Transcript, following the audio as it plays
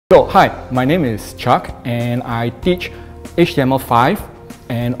So, hi, my name is Chuck and I teach HTML5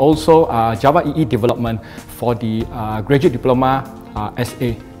 and also Java EE development for the Graduate Diploma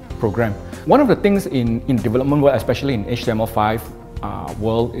SA program. One of the things in development world, especially in HTML5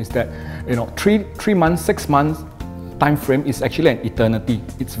 world, is that three months, 6 months time frame is actually an eternity.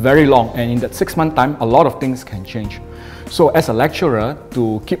 It's very long, and in that 6-month time, a lot of things can change. So, as a lecturer,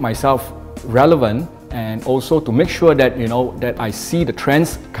 to keep myself relevant and also to make sure that that I see the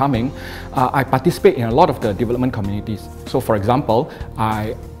trends coming, I participate in a lot of the development communities. So for example,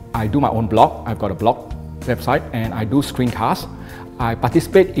 I do my own blog. I've got a blog website and I do screencasts. I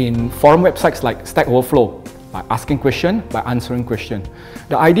participate in forum websites like Stack Overflow by asking questions, by answering questions.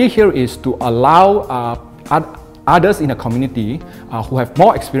 The idea here is to allow others in a community who have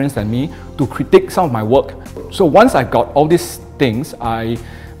more experience than me to critique some of my work. So once I've got all these things, I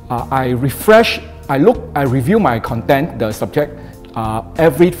refresh, I review my content, the subject,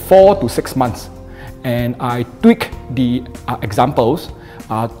 every 4 to 6 months, and I tweak the examples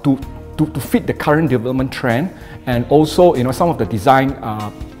to fit the current development trend, and also some of the design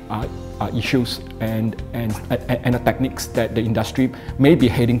issues and the techniques that the industry may be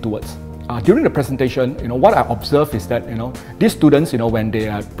heading towards. During the presentation, what I observe is that these students, when they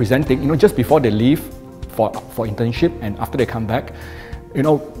are presenting, just before they leave for internship and after they come back,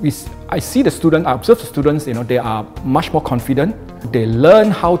 I see the students, I observe the students, they are much more confident. They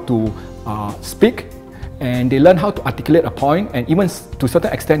learn how to speak, and they learn how to articulate a point, and even to a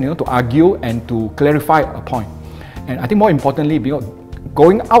certain extent, to argue and to clarify a point. And I think more importantly,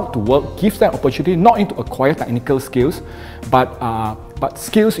 going out to work gives them opportunity not only to acquire technical skills, but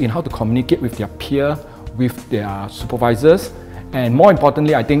skills in how to communicate with their peer, with their supervisors, and more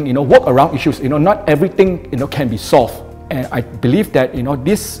importantly, I think work around issues. Not everything can be solved. And I believe that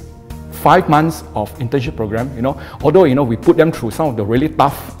this 5 months of internship program, although we put them through some of the really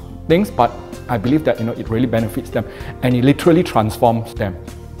tough things, but I believe that it really benefits them and it literally transforms them.